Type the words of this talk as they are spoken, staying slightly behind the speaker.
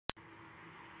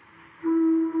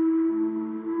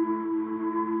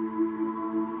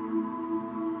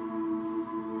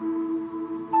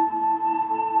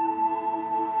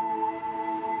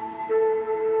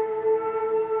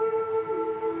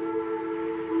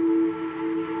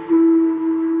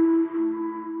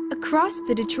Across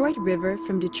the Detroit River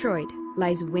from Detroit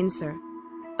lies Windsor,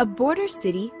 a border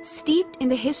city steeped in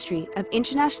the history of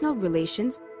international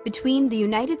relations between the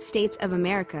United States of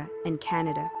America and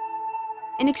Canada.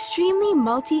 An extremely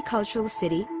multicultural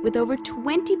city with over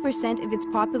 20% of its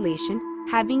population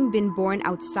having been born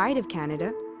outside of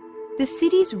Canada, the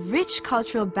city's rich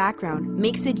cultural background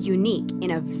makes it unique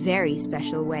in a very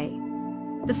special way.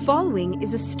 The following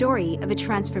is a story of a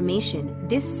transformation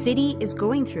this city is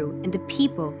going through and the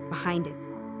people behind it.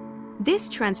 This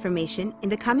transformation in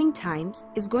the coming times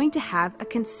is going to have a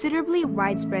considerably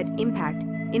widespread impact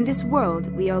in this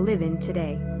world we all live in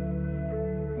today.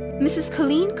 Mrs.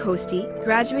 Colleen Coastie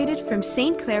graduated from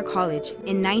St. Clair College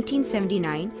in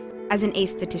 1979 as an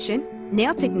aesthetician,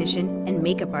 nail technician, and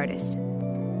makeup artist.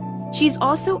 She is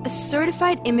also a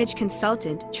certified image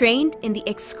consultant trained in the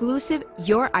exclusive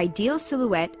Your Ideal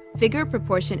Silhouette Figure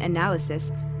Proportion Analysis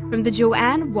from the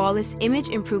Joanne Wallace Image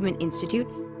Improvement Institute,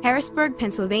 Harrisburg,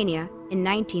 Pennsylvania in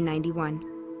 1991.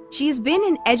 She has been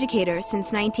an educator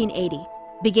since 1980,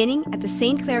 beginning at the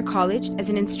St. Clair College as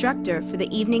an instructor for the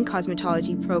evening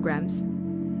cosmetology programs.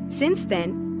 Since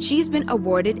then, she's been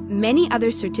awarded many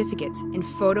other certificates in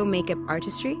photo makeup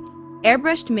artistry,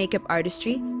 airbrushed makeup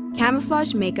artistry,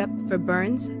 camouflage makeup for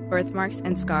burns, birthmarks,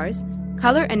 and scars,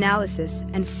 color analysis,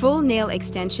 and full nail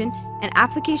extension and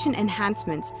application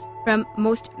enhancements from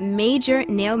most major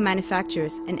nail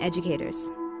manufacturers and educators.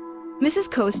 Mrs.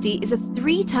 Coastie is a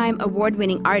 3-time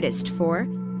award-winning artist for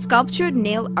Sculptured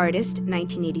Nail Artist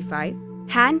 1985,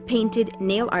 Hand-Painted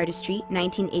Nail Artistry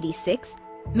 1986,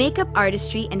 Makeup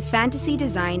Artistry and Fantasy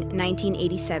Design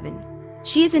 1987.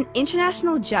 She is an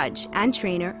international judge and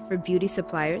trainer for beauty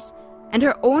suppliers, and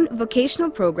her own vocational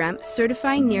program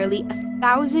certifying nearly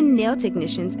 1,000 nail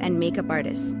technicians and makeup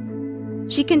artists.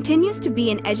 She continues to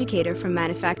be an educator for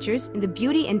manufacturers in the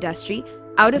beauty industry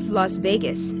out of Las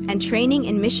Vegas and training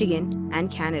in Michigan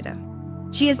and Canada.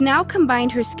 She has now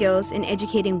combined her skills in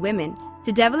educating women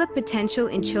to develop potential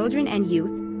in children and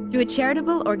youth through a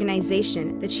charitable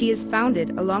organization that she has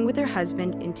founded along with her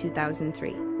husband in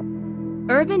 2003.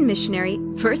 Urban missionary,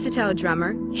 versatile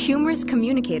drummer, humorous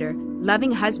communicator,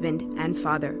 loving husband and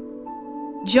father.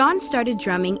 John started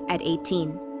drumming at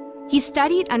 18. He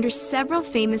studied under several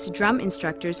famous drum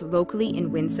instructors locally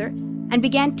in Windsor and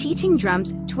began teaching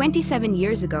drums 27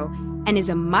 years ago and is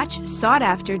a much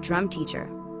sought-after drum teacher.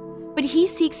 But he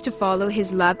seeks to follow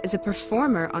his love as a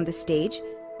performer on the stage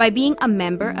by being a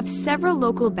member of several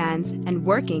local bands and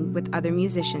working with other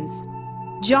musicians.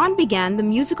 John began the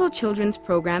musical children's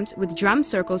programs with drum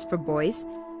circles for boys,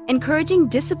 encouraging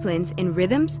disciplines in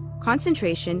rhythms,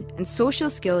 concentration, and social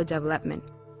skill development.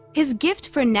 His gift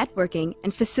for networking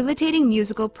and facilitating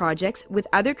musical projects with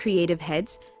other creative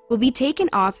heads will be taken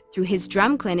off through his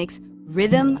drum clinic's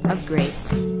Rhythm of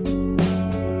Grace.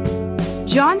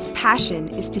 John's passion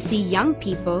is to see young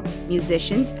people,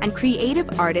 musicians, and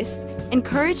creative artists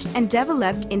encouraged and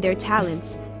developed in their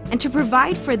talents, and to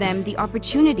provide for them the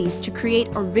opportunities to create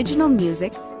original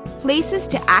music, places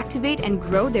to activate and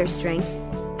grow their strengths,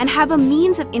 and have a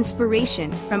means of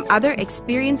inspiration from other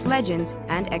experienced legends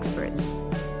and experts.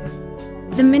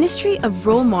 The Ministry of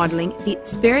Role Modeling the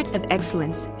Spirit of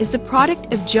Excellence is the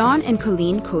product of John and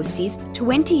Colleen Coastie's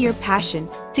 20-year passion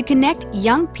to connect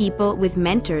young people with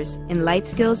mentors in life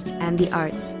skills and the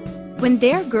arts. When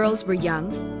their girls were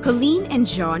young, Colleen and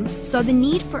John saw the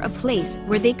need for a place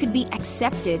where they could be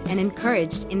accepted and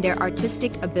encouraged in their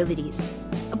artistic abilities,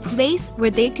 a place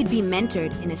where they could be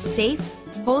mentored in a safe,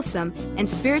 wholesome, and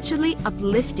spiritually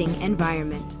uplifting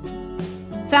environment.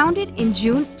 Founded in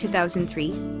June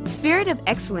 2003, Spirit of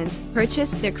Excellence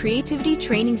purchased their Creativity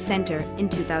Training Center in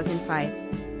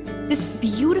 2005. This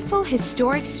beautiful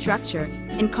historic structure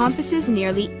encompasses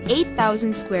nearly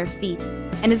 8,000 square feet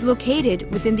and is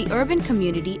located within the urban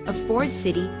community of Ford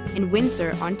City in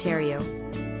Windsor, Ontario.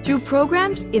 Through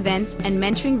programs, events, and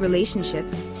mentoring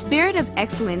relationships, Spirit of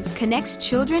Excellence connects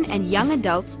children and young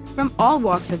adults from all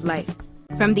walks of life,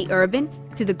 from the urban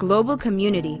to the global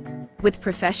community, with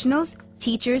professionals,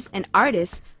 teachers, and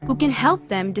artists who can help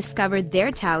them discover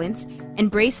their talents,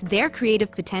 embrace their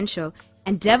creative potential,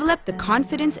 and develop the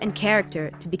confidence and character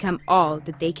to become all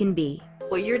that they can be.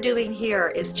 What you're doing here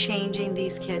is changing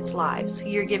these kids' lives.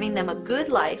 You're giving them a good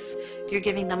life. You're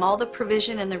giving them all the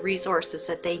provision and the resources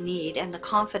that they need, and the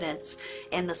confidence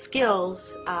and the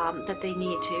skills that they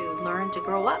need to learn to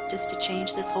grow up, just to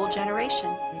change this whole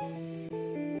generation.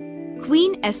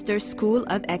 Queen Esther School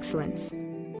of Excellence.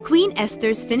 Queen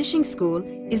Esther's Finishing School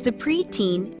is the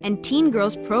pre-teen and teen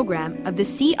girls program of the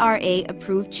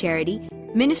CRA-approved charity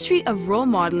Ministry of Role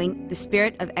Modeling the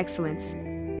Spirit of Excellence.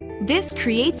 This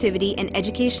creativity and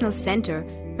educational center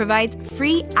provides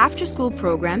free after-school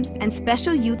programs and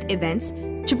special youth events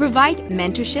to provide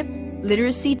mentorship,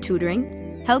 literacy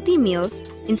tutoring, healthy meals,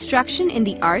 instruction in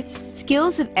the arts,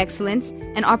 skills of excellence,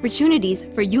 and opportunities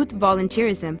for youth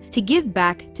volunteerism to give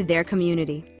back to their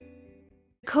community.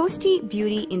 Coastie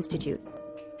Beauty Institute.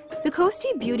 The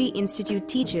Coastie Beauty Institute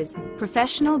teaches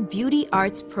professional beauty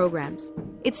arts programs.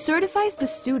 It certifies the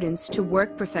students to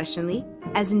work professionally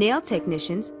as nail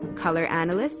technicians, color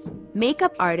analysts,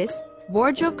 makeup artists,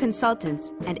 wardrobe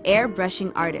consultants, and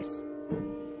airbrushing artists.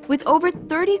 With over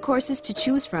 30 courses to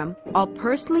choose from, all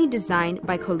personally designed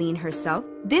by Colleen herself,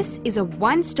 this is a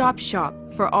one-stop shop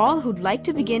for all who'd like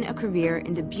to begin a career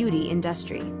in the beauty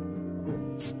industry.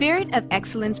 Spirit of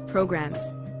Excellence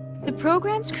programs. The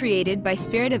programs created by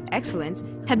Spirit of Excellence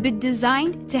have been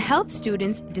designed to help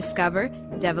students discover,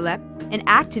 develop, and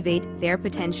activate their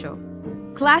potential.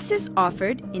 Classes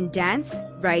offered in dance,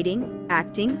 writing,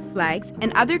 acting, flags,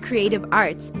 and other creative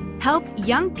arts help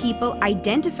young people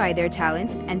identify their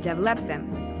talents and develop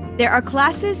them. There are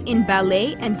classes in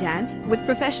ballet and dance with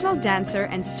professional dancer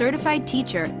and certified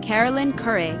teacher Carolyn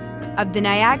Curray of the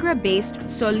Niagara-based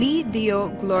Soli Dio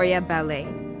Gloria Ballet.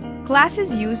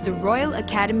 Classes use the Royal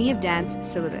Academy of Dance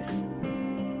syllabus.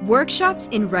 Workshops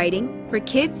in writing for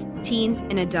kids, teens,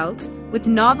 and adults with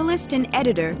novelist and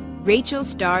editor Rachel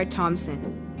Starr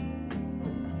Thompson.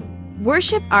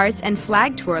 Worship arts and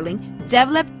flag twirling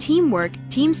develop teamwork,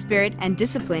 team spirit, and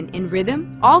discipline in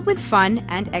rhythm, all with fun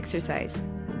and exercise.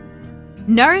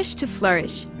 Nourish to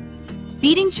Flourish.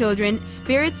 Feeding children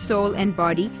spirit, soul, and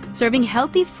body, serving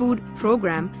healthy food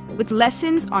program with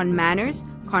lessons on manners,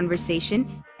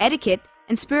 conversation, etiquette,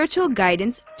 and spiritual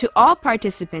guidance to all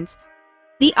participants.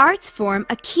 The arts form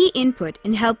a key input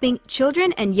in helping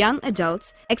children and young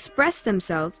adults express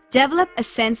themselves, develop a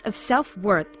sense of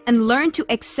self-worth, and learn to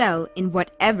excel in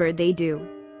whatever they do.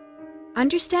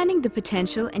 Understanding the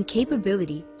potential and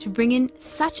capability to bring in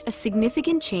such a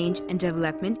significant change and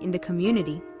development in the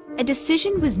community, a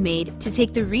decision was made to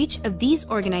take the reach of these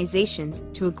organizations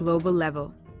to a global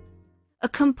level. A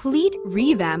complete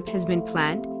revamp has been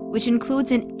planned, which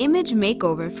includes an image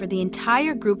makeover for the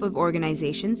entire group of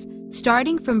organizations,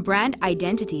 starting from brand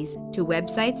identities to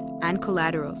websites and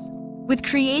collaterals. With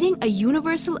creating a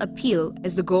universal appeal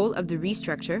as the goal of the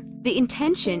restructure, the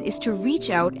intention is to reach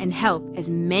out and help as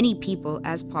many people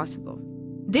as possible.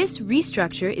 This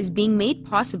restructure is being made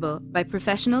possible by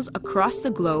professionals across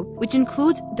the globe, which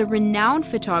includes the renowned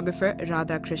photographer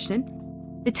Radha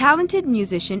Krishnan, the talented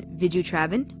musician Viju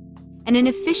Travan, and an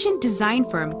efficient design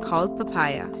firm called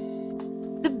Papaya.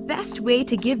 The best way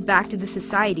to give back to the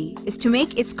society is to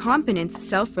make its components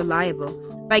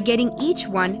self-reliable by getting each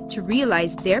one to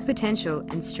realize their potential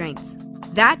and strengths.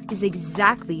 That is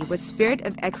exactly what Spirit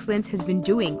of Excellence has been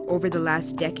doing over the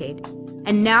last decade.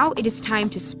 And now it is time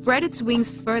to spread its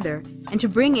wings further and to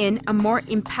bring in a more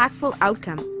impactful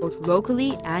outcome both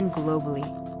locally and globally.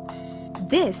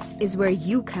 This is where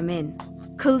you come in.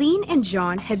 Colleen and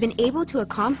John have been able to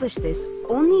accomplish this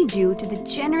only due to the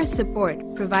generous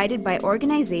support provided by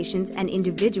organizations and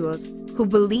individuals who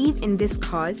believe in this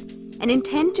cause and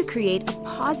intend to create a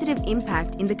positive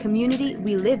impact in the community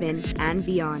we live in and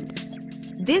beyond.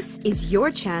 This is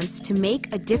your chance to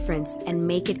make a difference and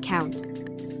make it count.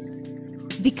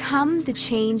 Become the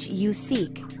change you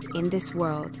seek in this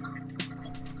world.